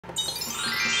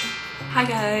Hi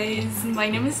guys, my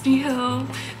name is Nihel.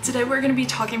 Today we're going to be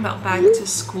talking about back to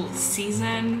school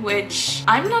season, which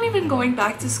I'm not even going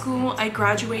back to school. I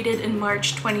graduated in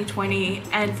March 2020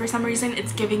 and for some reason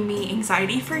it's giving me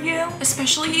anxiety for you.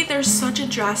 Especially there's such a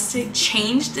drastic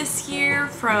change this year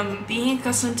from being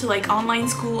accustomed to like online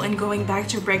school and going back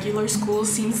to regular school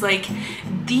seems like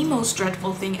the most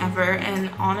dreadful thing ever, and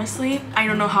honestly I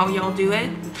don't know how y'all do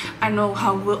it. I don't know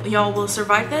how y'all will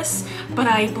survive this, but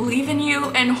I believe in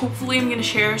you and hopefully I'm gonna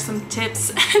share some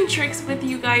tips and tricks with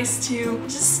you guys to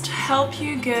just help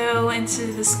you go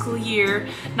into the school year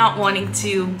not wanting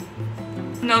to.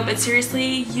 No, but seriously,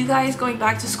 you guys going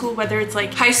back to school, whether it's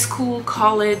like high school,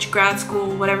 college, grad school,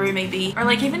 whatever it may be, or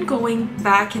like even going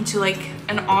back into like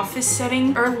an office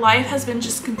setting, our life has been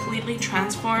just completely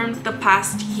transformed the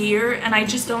past year and I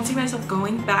just don't see myself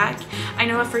going back. I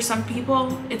know that for some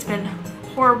people it's been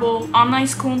horrible. Online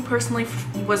school personally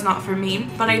was not for me,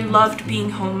 but I loved being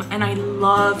home and I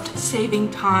loved saving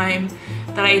time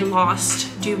that I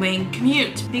lost doing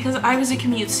commute because I was a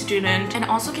commute student. And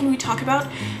also, can we talk about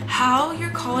how your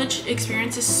college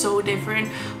experience is so different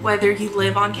whether you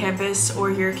live on campus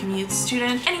or you're a commute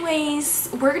student? Anyways,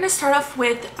 we're gonna start off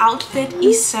with outfit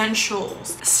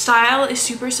essentials. Style is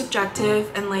super subjective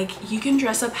and like you can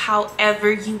dress up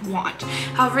however you want.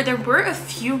 However, there were a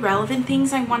few relevant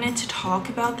things I wanted to talk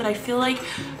about that I feel like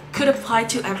could apply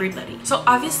to everybody. So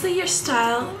obviously your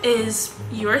style is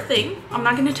your thing. I'm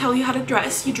not gonna tell you how to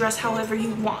dress. You dress however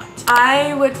you want.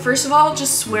 I would first of all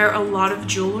just wear a lot of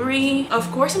jewelry. Of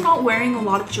course I'm not wearing a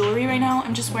lot of jewelry right now.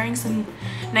 I'm just wearing some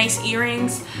nice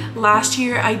earrings. Last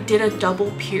year I did a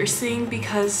double piercing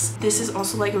because this is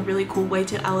also like a really cool way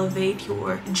to elevate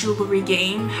your jewelry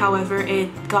game. However,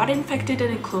 it got infected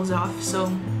and it closed off,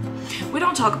 so we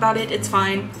don't talk about it, it's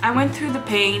fine. I went through the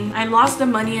pain. I lost the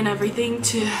money and everything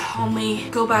to only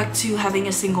go back to having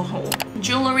a single hole.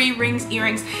 Jewelry, rings,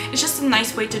 earrings, it's just a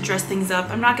nice way to dress things up.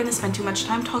 I'm not gonna spend too much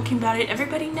time talking about it.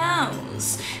 Everybody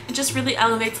knows. It just really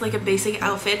elevates like a basic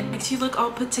outfit, makes you look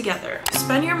all put together.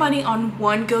 Spend your money on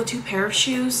one go-to pair of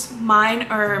shoes. Mine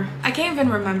are, I can't even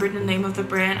remember the name of the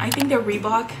brand. I think they're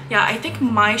Reebok. Yeah, I think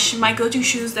my go-to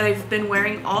shoes that I've been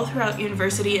wearing all throughout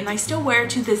university and I still wear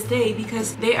to this day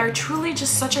because they are truly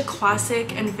just such a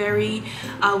classic and very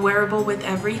wearable with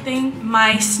everything.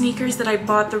 My sneakers that I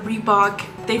bought, the Reebok,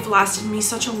 they've lasted me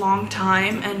such a long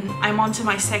time and I'm on to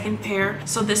my second pair,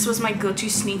 so this was my go-to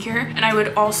sneaker. And I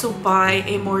would also buy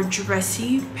a more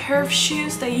dressy pair of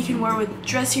shoes that you can wear with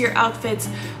dressier outfits,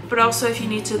 but also if you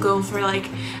need to go for like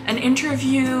an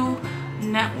interview,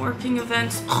 networking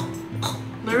events.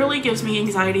 Literally gives me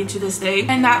anxiety to this day.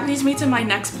 And that leads me to my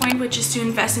next point, which is to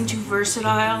invest into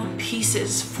versatile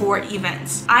pieces for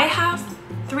events. I have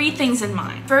 3 things in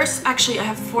mind. First, actually I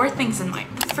have 4 things in mind.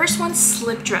 First one,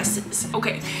 slip dresses.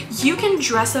 Okay, you can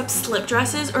dress up slip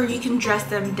dresses or you can dress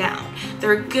them down.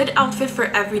 They're a good outfit for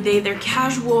every day. They're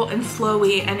casual and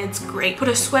flowy and it's great. Put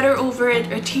a sweater over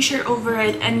it, a t-shirt over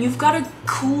it, and you've got a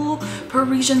cool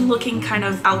Parisian looking kind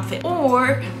of outfit.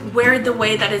 Or wear it the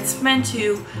way that it's meant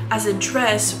to as a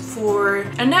dress for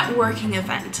a networking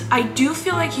event. I do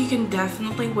feel like you can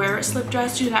definitely wear a slip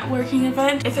dress to a networking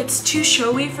event. If it's too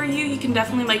showy for you, you can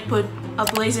definitely like put a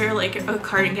blazer, like a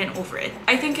cardigan over it.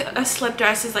 I think a slip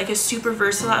dress is like a super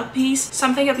versatile piece.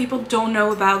 Something that people don't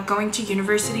know about going to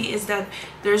university is that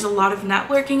there's a lot of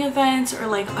networking events or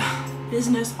like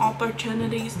business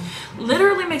opportunities.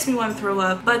 Literally makes me want to throw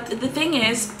up. But the thing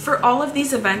is, for all of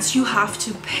these events you have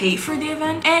to pay for the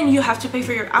event and you have to pay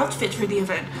for your outfit for the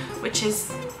event, which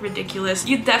is ridiculous.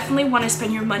 You definitely want to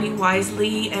spend your money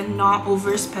wisely and not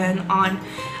overspend on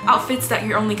outfits that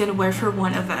you're only gonna wear for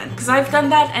one event, because I've done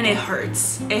that and it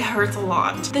hurts. It hurts a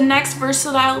lot. The next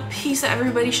versatile piece that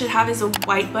everybody should have is a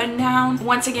white button down.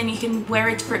 Once again, you can wear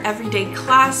it for everyday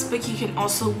class, but you can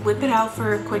also whip it out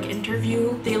for a quick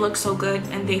interview. They look so good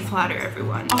and they flatter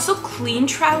everyone. Also, clean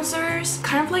trousers,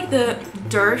 kind of like the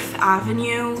Durf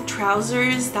Avenue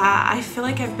trousers that I feel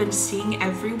like I've been seeing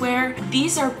everywhere.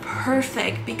 These are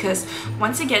perfect because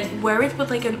once again, wear it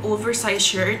with like an oversized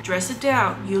shirt, dress it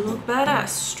down, you look badass,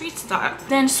 street style.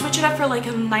 Then switch it up for like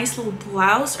a nice little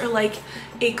blouse or like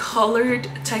a colored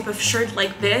type of shirt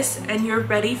like this and you're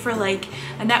ready for like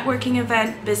a networking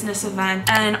event, business event.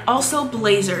 And also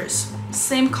blazers.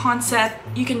 Same concept,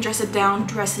 you can dress it down,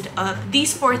 dress it up.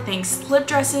 These 4 things: slip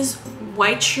dresses,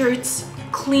 white shirts,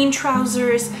 clean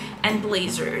trousers, and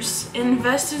blazers.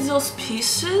 Invest in those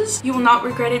pieces. You will not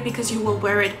regret it because you will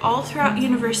wear it all throughout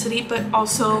university, but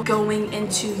also going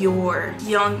into your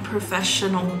young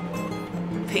professional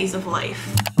phase of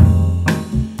life.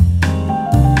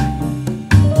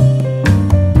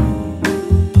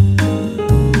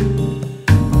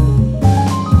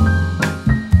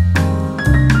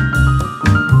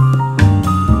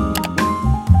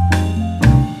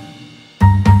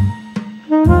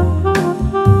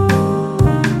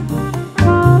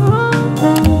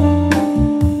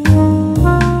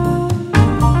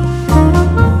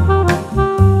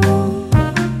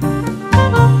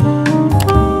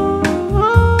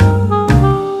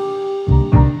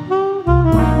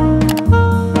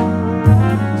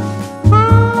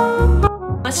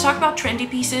 trendy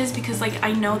pieces because like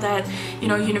I know that, you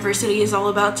know, university is all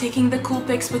about taking the cool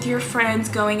pics with your friends,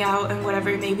 going out and whatever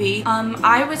it may be.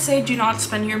 I would say do not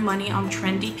spend your money on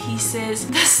trendy pieces.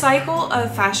 The cycle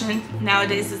of fashion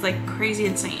nowadays is like crazy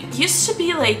insane. It used to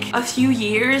be like a few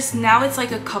years, now it's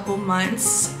like a couple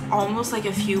months, almost like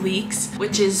a few weeks,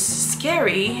 which is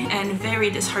scary and very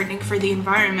disheartening for the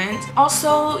environment.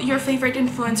 Also, your favorite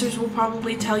influencers will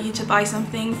probably tell you to buy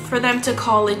something for them to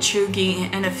call it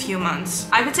chuggy in a few months.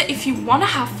 I would say if you want to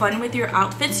have fun with your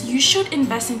outfits, you should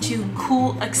invest into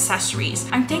cool accessories.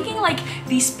 I'm thinking like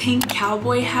these pink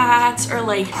cowboy hats or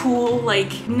like cool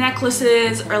like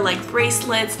necklaces or like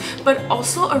bracelets, but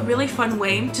also a really fun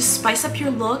way to spice up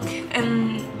your look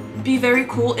and be very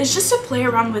cool is just to play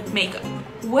around with makeup.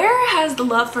 Where has the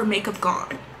love for makeup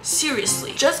gone?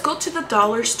 Seriously, just go to the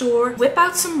dollar store, whip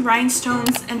out some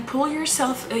rhinestones, and pull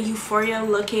yourself a euphoria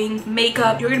looking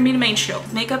makeup. You're gonna be the main show.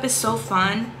 Makeup is so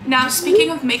fun. Now, speaking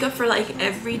of makeup for like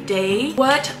every day,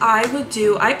 what I would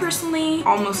do, I personally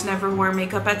almost never wore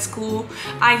makeup at school.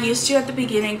 I used to at the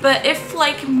beginning, but if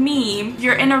like me,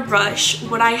 you're in a rush,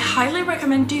 what I highly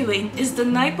recommend doing is the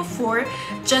night before,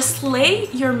 just lay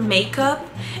your makeup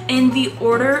in the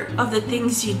order of the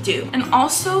things you do, and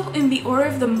also in the order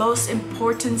of the most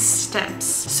important steps.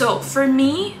 So for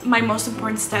me, my most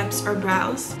important steps are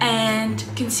brows and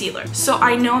concealer. So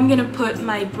I know I'm gonna put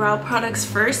my brow products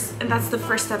first, and that's the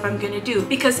first step I'm gonna do,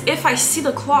 because if I see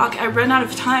the clock, I run out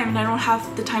of time and I don't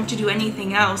have the time to do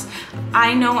anything else,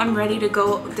 I know I'm ready to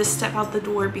go this step out the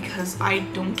door because I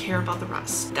don't care about the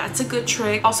rest. That's a good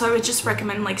trick. Also, I would just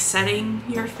recommend like setting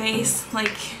your face.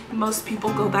 Like most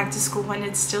people go back to school when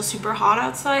it's still super hot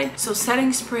outside, so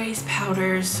setting sprays,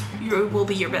 powders, will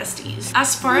be your besties.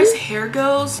 As far as hair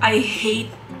goes, I hate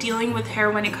dealing with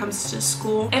hair when it comes to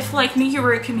school. If like me, you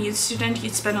were a commute student,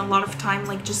 you'd spend a lot of time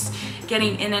like just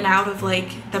getting in and out of like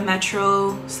the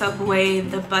metro, subway,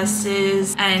 the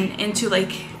buses, and into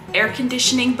like air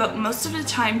conditioning, but most of the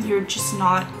time you're just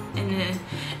not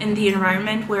in the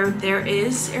environment where there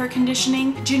is air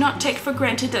conditioning. Do not take for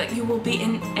granted that you will be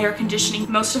in air conditioning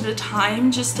most of the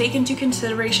time. Just take into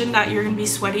consideration that you're gonna be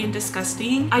sweaty and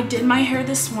disgusting. I did my hair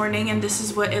this morning and this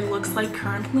is what it looks like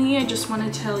currently. I just want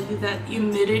to tell you that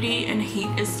humidity and heat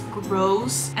is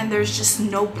gross and there's just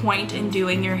no point in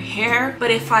doing your hair.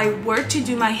 But if I were to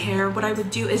do my hair, what I would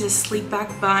do is a sleek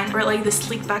back bun or like the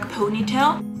sleek back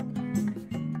ponytail.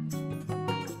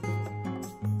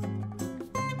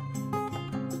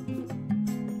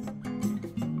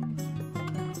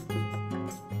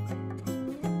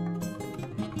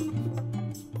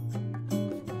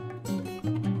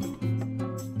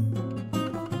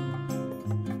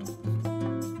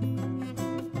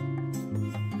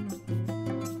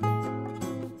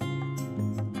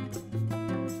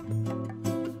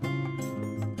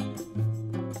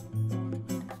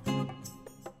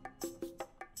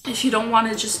 If you don't want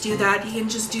to just do that, you can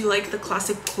just do like the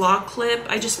classic claw clip.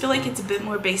 I just feel like it's a bit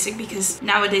more basic because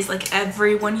nowadays like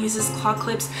everyone uses claw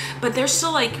clips, but they're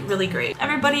still like really great.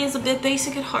 Everybody is a bit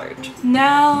basic at heart.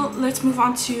 Now let's move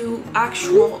on to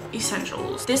actual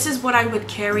essentials. This is what I would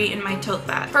carry in my tote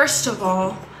bag. First of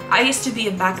all, I used to be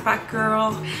a backpack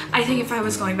girl. I think if I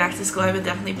was going back to school, I would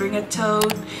definitely bring a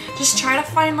tote. Just try to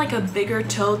find like a bigger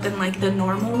tote than like the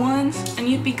normal ones and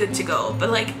you'd be good to go.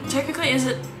 But like technically, is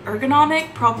it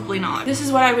ergonomic? Probably not. This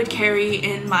is what I would carry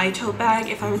in my tote bag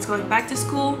if I was going back to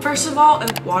school. First of all, a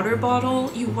water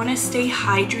bottle. You want to stay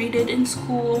hydrated in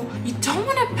school. You don't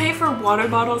want to pay for water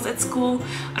bottles at school.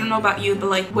 I don't know about you, but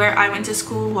like where I went to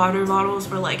school, water bottles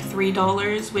were like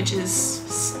 $3, which is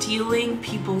stealing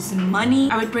people's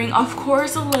money. I would bring, of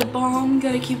course, a lip balm.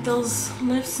 Gotta keep those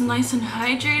lips nice and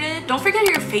hydrated. Don't forget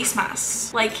your face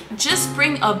masks. Like just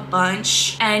bring a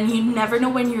bunch, and you never know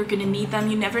when you're gonna need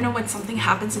them. You never know when something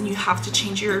happens and you have to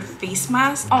change your face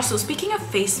mask. Also, speaking of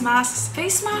face masks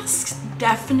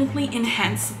definitely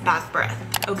enhance bad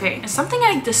breath, okay? And something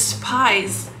I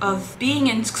despise of being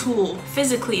in school,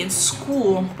 physically in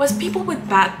school, was people with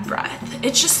bad breath.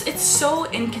 It's so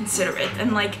inconsiderate,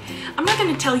 and like, I'm not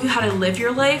gonna tell you how to live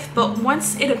your life, but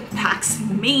once it impacts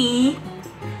me,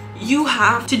 you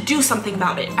have to do something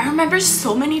about it. I remember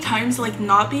so many times like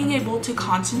not being able to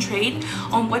concentrate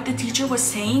on what the teacher was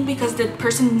saying because the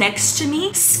person next to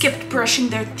me skipped brushing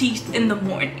their teeth in the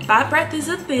morning. Bad breath is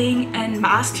a thing and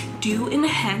masks do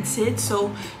enhance it,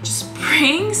 so just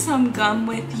bring some gum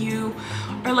with you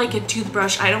or like a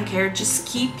toothbrush. I don't care, just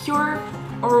keep your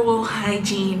oral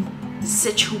hygiene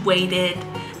situated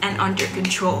and under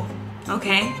control,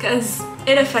 okay? Because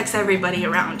it affects everybody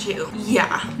around you.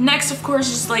 Yeah. Next, of course,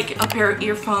 just like a pair of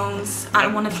earphones. I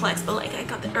don't want to flex, but like I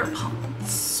got the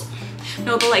AirPods.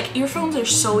 No, but like earphones are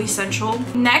so essential.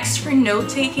 Next, for note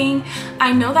taking,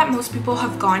 I know that most people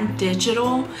have gone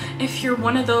digital. If you're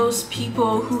one of those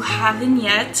people who haven't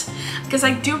yet, because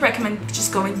I do recommend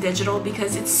just going digital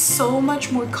because it's so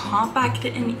much more compact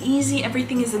and easy.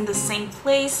 Everything is in the same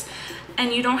place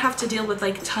and you don't have to deal with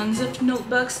like tons of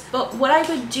notebooks. But what I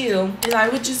would do is I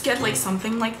would just get like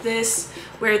something like this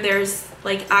where there's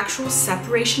like actual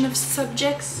separation of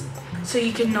subjects, so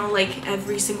you can know like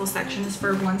every single section is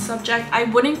for one subject. I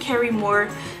wouldn't carry more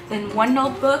than one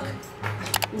notebook,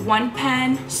 one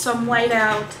pen, some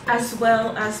whiteout, as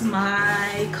well as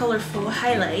my colorful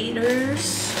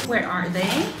highlighters. Where are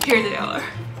they? Here they are.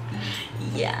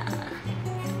 Yeah.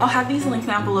 I'll have these linked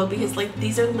down below because like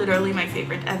these are literally my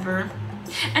favorite ever.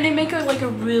 And they make like a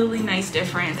really nice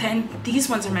difference. And these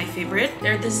ones are my favorite.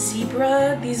 They're the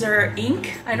zebra. These are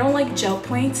ink. I don't like gel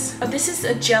points. Oh, this is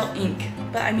a gel ink.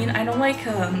 But I mean, I don't like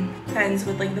pens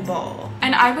with like the ball.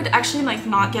 And I would actually like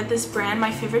not get this brand.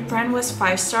 My favorite brand was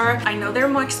 5-Star. I know they're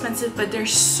more expensive, but they're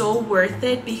so worth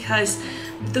it because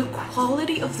the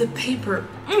quality of the paper.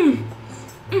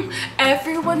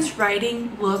 Everyone's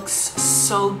writing looks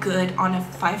so good on a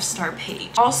 5-star page.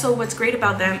 Also, what's great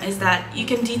about them is that you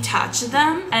can detach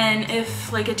them, and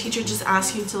if like a teacher just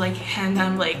asks you to like hand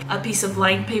them like a piece of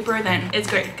lined paper, then it's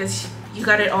great because you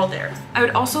got it all there. I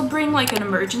would also bring like an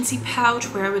emergency pouch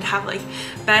where I would have like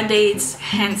band-aids,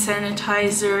 hand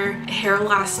sanitizer, hair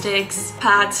elastics,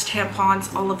 pads,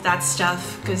 tampons, all of that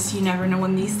stuff, because you never know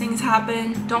when these things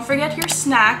happen. Don't forget your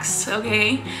snacks,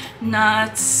 okay?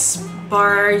 Nuts,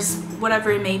 bars,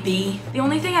 whatever it may be. The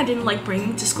only thing I didn't like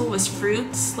bringing to school was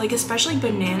fruits, like especially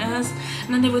bananas,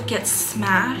 and then they would get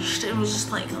smashed. It was just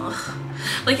like, ugh.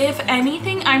 Like, if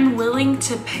anything, I'm willing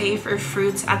to pay for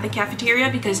fruits at the cafeteria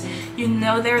because you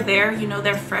know they're there, you know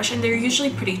they're fresh, and they're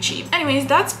usually pretty cheap. Anyways,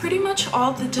 that's pretty much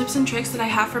all the tips and tricks that I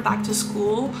have for back to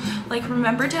school. Like,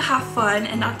 remember to have fun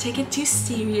and not take it too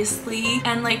seriously.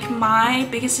 And like, my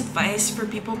biggest advice for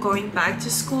people going back to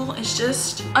school is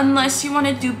just, unless you want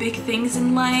to do big things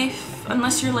in life,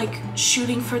 unless you're like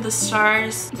shooting for the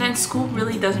stars, then school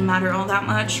really doesn't matter all that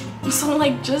much. So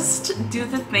like, just do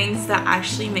the things that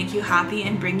actually make you happy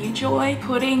and bring you joy.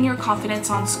 Putting your confidence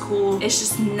on school is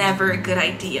just never a good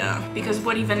idea, because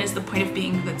what even is the point of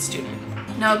being a good student?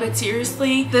 No, but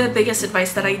seriously, the biggest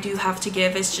advice that I do have to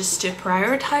give is just to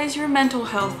prioritize your mental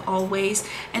health always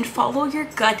and follow your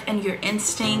gut and your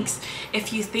instincts.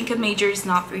 If you think a major is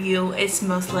not for you, it's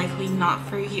most likely not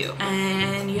for you.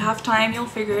 And you have time, you'll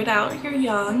figure it out. You're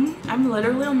young. I'm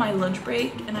literally on my lunch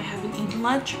break and I haven't eaten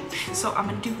lunch. So I'm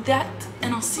gonna do that,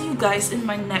 and I'll see you guys in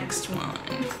my next one.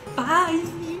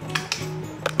 Bye!